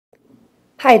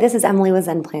Hi, this is Emily with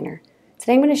Zen Planner.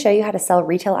 Today I'm going to show you how to sell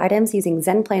retail items using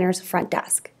Zen Planner's Front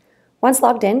Desk. Once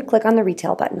logged in, click on the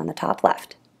Retail button on the top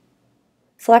left.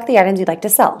 Select the items you'd like to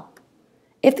sell.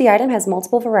 If the item has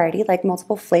multiple variety, like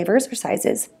multiple flavors or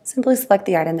sizes, simply select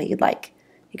the item that you'd like.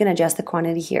 You can adjust the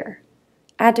quantity here.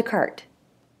 Add to cart.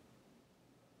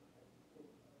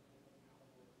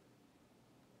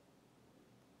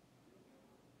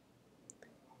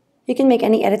 You can make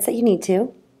any edits that you need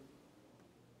to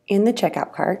in the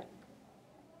checkout cart.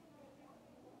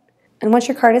 And once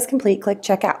your cart is complete, click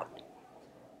Checkout.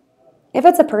 If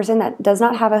it's a person that does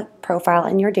not have a profile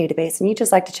in your database and you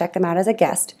just like to check them out as a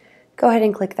guest, go ahead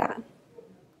and click that.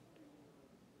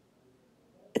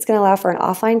 It's going to allow for an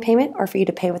offline payment or for you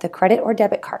to pay with a credit or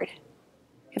debit card.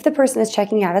 If the person is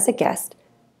checking out as a guest,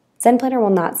 Zen Planner will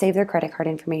not save their credit card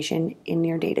information in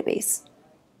your database.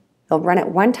 They'll run it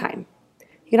one time.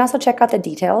 You can also check out the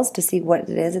details to see what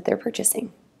it is that they're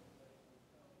purchasing.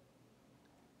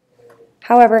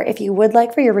 However, if you would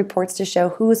like for your reports to show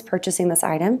who is purchasing this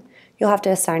item, you'll have to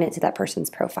assign it to that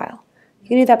person's profile. You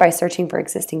can do that by searching for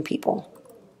existing people.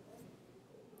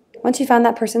 Once you found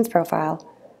that person's profile,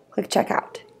 click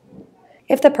Checkout.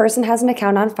 If the person has an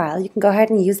account on file, you can go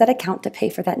ahead and use that account to pay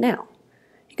for that now.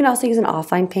 You can also use an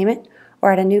offline payment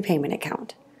or add a new payment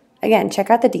account. Again,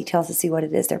 check out the details to see what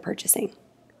it is they're purchasing.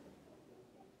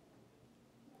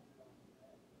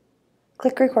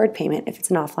 Click Record Payment if it's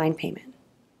an offline payment.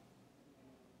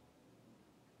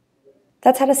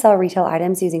 That's how to sell retail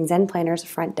items using Zen Planner's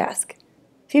Front Desk.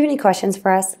 If you have any questions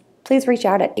for us, please reach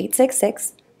out at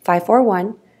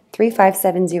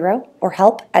 866-541-3570 or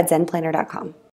help@zenplanner.com.